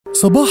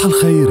صباح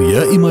الخير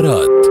يا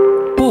إمارات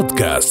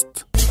بودكاست.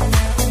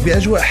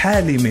 بأجواء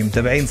حالمة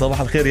متابعين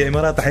صباح الخير يا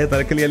إمارات، تحياتنا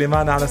لكل يلي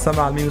معنا على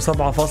السمع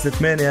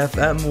 107.8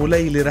 FM.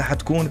 وليلة راح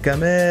تكون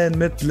كمان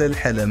مثل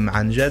الحلم،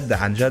 عن جد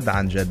عن جد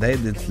عن جد.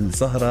 هيدي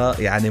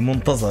السهرة يعني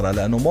منتظرة،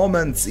 لأنه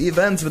مومنتس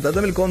إيفنتس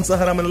بتقدم لكم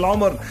سهرة من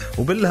العمر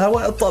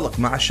وبالهواء الطلق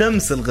مع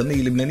شمس الغنية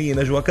اللبنانية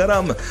نجوى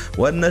كرم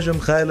والنجم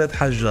خالد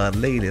حجار.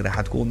 ليلة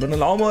راح تكون من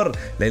العمر،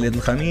 ليلة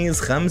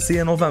الخميس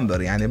 5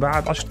 نوفمبر، يعني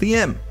بعد 10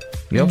 أيام.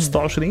 اليوم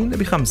 26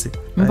 ب5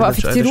 ما بقى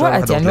في كتير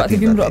وقت، يعني الوقت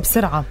بيمرق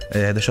بسرعة.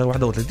 هذا شهر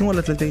 31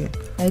 ولا 30؟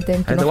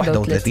 هذا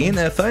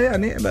 31.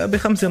 فيعني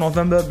ب5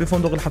 نوفمبر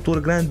بفندق الحطور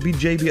جراند بي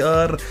جي بي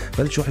ار.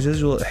 بلشوا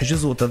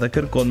حجزوا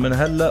تذاكركم من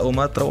هلا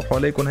وما تروحوا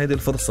عليكم هيدي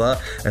الفرصة.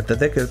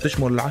 التذاكر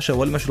تشمل العشاء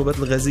والمشروبات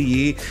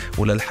الغازية،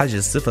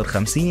 وللحجز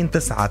 050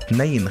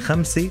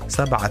 925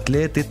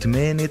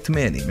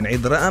 7388.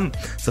 بنعيد الرقم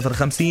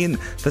 050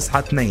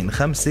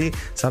 925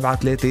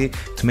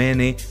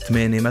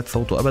 7388. ما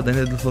تفوتوا ابدا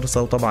هيدي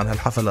الفرصة.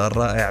 وطبعا الحفل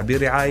الرائع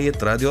برعاية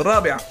راديو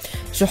الرابع.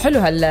 شو حلو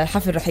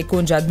هالحفل رح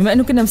يكون جاد، بما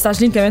انه كنا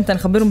مستعجلين كمان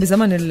تنخبرهم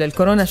بزمن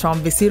الكورونا شو عم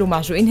بيصيروا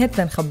معجوقين هيك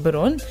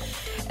تنخبرهم.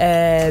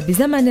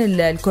 بزمن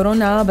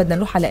الكورونا بدنا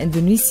نروح على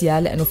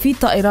اندونيسيا، لانه في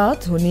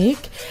طائرات هناك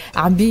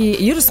عم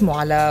بيرسموا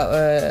على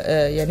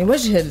يعني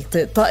وجه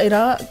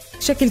الطائرة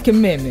شكل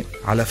كمامة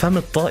على فم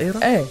الطائرة.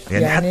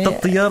 يعني حتى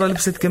الطيارة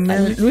لبست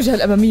كمامة. الوجهة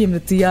الأمامية من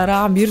الطيارة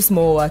عم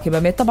بيرسموا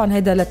كمامات. طبعا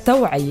هيدا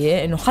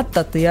للتوعية إنه حتى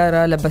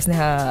الطيارة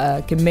لبسناها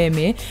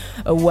كمامة،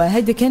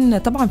 وهيدا كان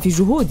طبعا في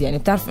جهود. يعني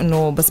بتعرف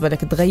إنه بس بدك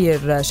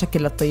تغير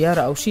شكل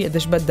الطيارة أو شيء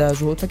قديش بدها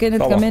جهود،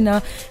 فكانت طبعا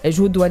كمان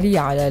جهود دولية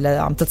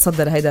عم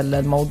تتصدر هيدا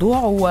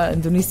الموضوع.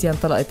 واندونيسيا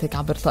انطلقت هيك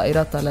عبر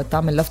طائرات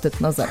لتعمل لفتة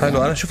نظر. حلو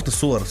يعني. أنا شفت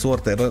صور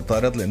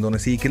طائرات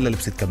الإندونيسية كلها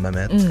لبست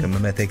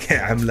كمامات هيك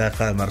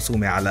عملاقة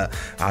مرسومة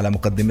على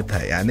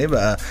مقدمتها. يعني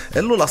بقى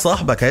قل له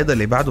لصاحبك هيدا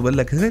اللي بعده بقول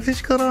لك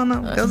فيش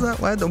كورونا كذا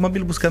وهذا وما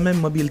بيلبس كمامة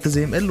ما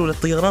بيلتزم، قل له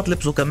للطيارات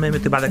لبسوا كمامة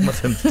انت بعدك ما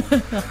فهمت.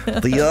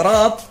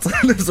 طيارات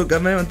لبسوا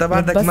كمامة انت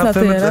بعدك ما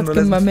فهمت انه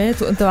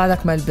كمامات وانت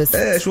بعدك ما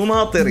لبست. شو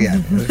ناطر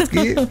يعني.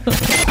 كيف؟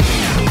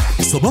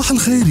 صباح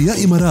الخير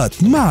يا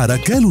إمارات مع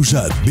ركال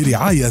وجاد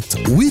برعاية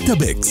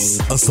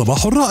ويتابيكس.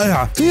 الصباح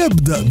الرائع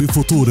يبدأ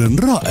بفطور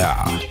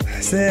رائع.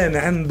 حسين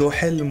عنده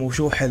حلم،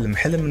 وشو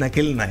حلمنا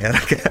كلنا يا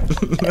ركال.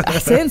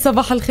 حسين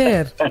صباح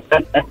الخير.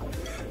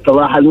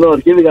 صباح النور،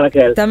 كيفك يا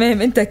ركال؟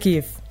 تمام، انت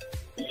كيف؟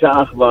 شو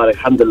اخبارك؟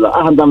 الحمد لله.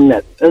 اهدى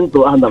منات،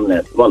 انتوا اهدى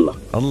منات والله.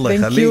 الله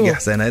يخليك يا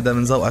حسين، هيدا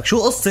من ذوقك. شو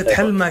قصة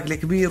حلمك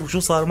الكبير وشو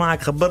صار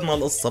معك؟ خبرنا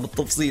القصة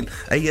بالتفصيل،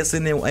 اي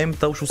سنة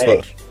وايمتى وشو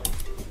صار؟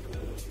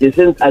 في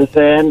سنة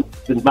 2000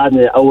 كنت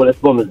بعدني اول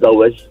اسبوع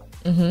متزوج.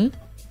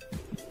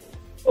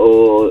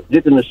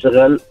 وجيت من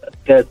الشغل،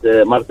 كانت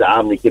مرتي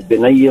عاملة كبة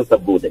نية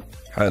وكبودة.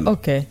 حلو.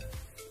 اوكي.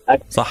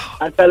 صح.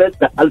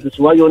 أكلت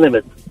شوي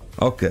ونمت.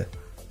 اوكي.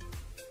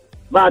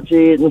 بعد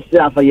شي نص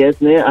ساعة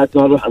فيتني، قالت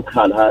له نروح عند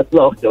خالها. قلت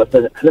له اختي بس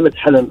حلمت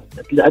حلم.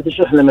 قالت لي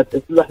شو حلمت؟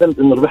 قلت له حلمت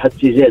انه ربحت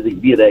شي جائزة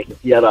كبيرة هيك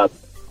سيارات.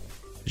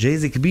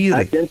 جائزة كبيرة؟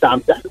 قالت انت عم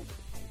تحلم؟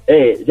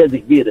 ايه جائزة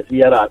كبيرة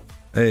سيارات.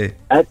 ايه.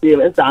 قالت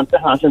لي انت عم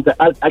تحلم عشان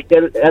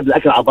تاكل هذا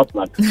الاكل على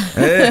بطنك.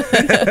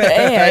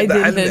 ايه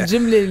هيدي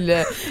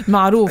الجملة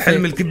المعروفة،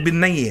 حلم الكب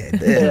النية.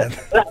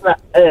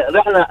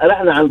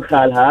 رحنا عند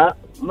خالها،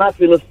 ما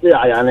في نص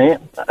ساعة يعني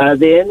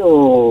قاعدين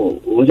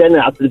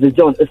وجانا على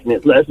التلفزيون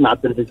طلع اسمي على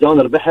التلفزيون،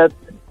 ربحت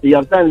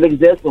سيارتين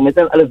لكزس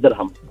و200,000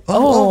 درهم.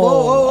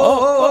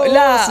 أوه.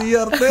 لا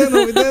سيارتين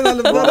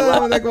و200,000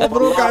 درهم. لك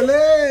مبروك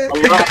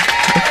عليك.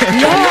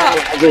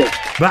 لا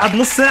بعد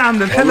نص ساعة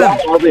من الحلم.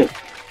 والله العظيم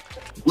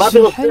ما في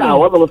نص ساعة،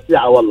 والله نص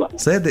ساعة والله.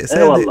 صادق.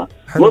 والله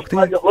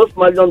نص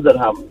مليون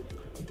درهم.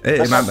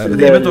 ايه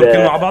قيمتهم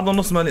كلهم مع بعضهم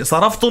نص مليون.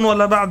 صرفتهم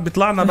ولا بعد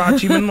بيطلعنا بعد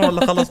شي منه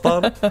ولا خلص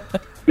طار؟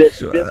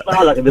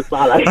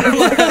 بيطلع لك.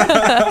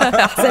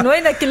 حسين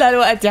وينك كل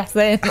هالوقت يا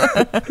حسين؟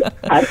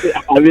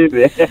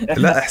 حبيبي.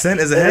 لا حسين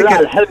اذا هيك لا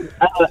الحلم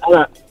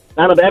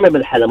انا بعمل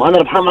بالحلم. انا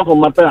ربحان معكم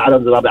مرتين على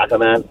الرابع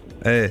كمان.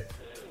 ايه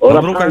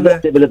مبروك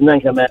عليك. بلبنان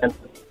كمان.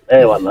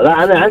 ايه والله.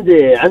 لا انا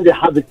عندي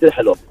حظ كتير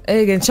حلو.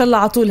 ايه ان شاء الله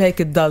على طول هيك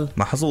تضل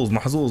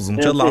محظوظ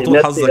ان شاء الله على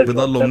طول حظك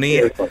بضل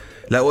منيح.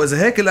 لا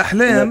واذا هيك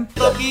الاحلام،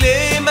 طب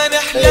ليه ما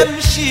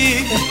نحلمش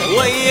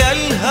ويا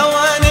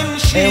الهوى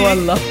نمشي؟ ايه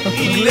والله.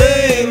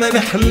 ليه ما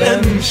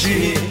نحلمش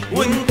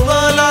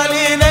ونطال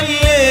علينا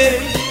الليل؟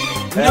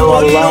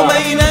 نقول له ما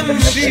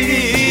ينامش،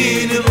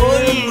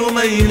 نقول له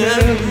ما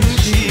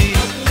ينامش. ليه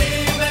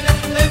ما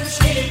نحلمش؟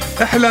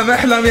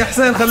 احلم يا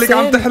حسين، خليك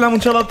عم تحلم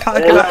وان شاء الله تحقق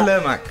كل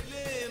احلامك.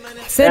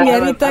 حسين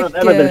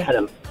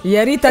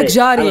يا ريتك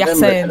جاري يا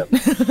حسين.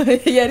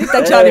 يا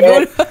ريتك جاري.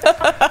 بيقول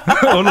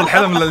قولوا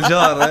الحلم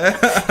للجار.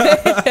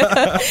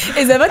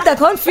 إذا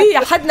بدك هون في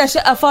حدنا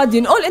شقة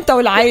فاضية نقول أنت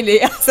والعائلة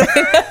يا حسين.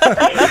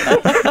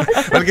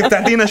 بلكي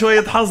بتعطينا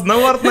شوية حظ.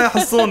 نورتنا يا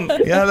حسون،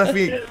 يا هلا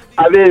فيك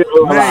حبيبي.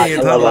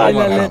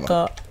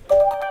 هلا.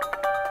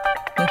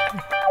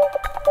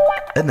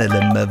 أنا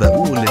لما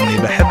بقول إني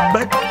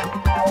بحبك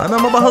أنا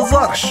ما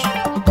بهزرش،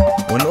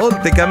 وإن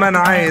قلت كمان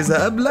عايز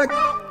أقابلك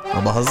ما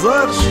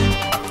بهزرش.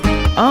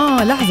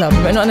 لحظة،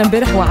 بما انه انا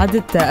امبارح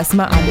وعدت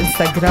اسماء على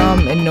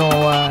الانستغرام انه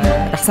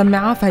رح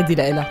سمعها فهيدي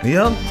لإلها.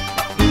 يلا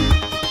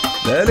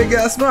لا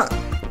يا اسماء،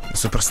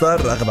 السوبر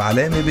ستار راغب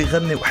علامي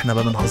بيغني واحنا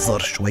ما بنهزر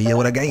شوية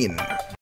وراجعين.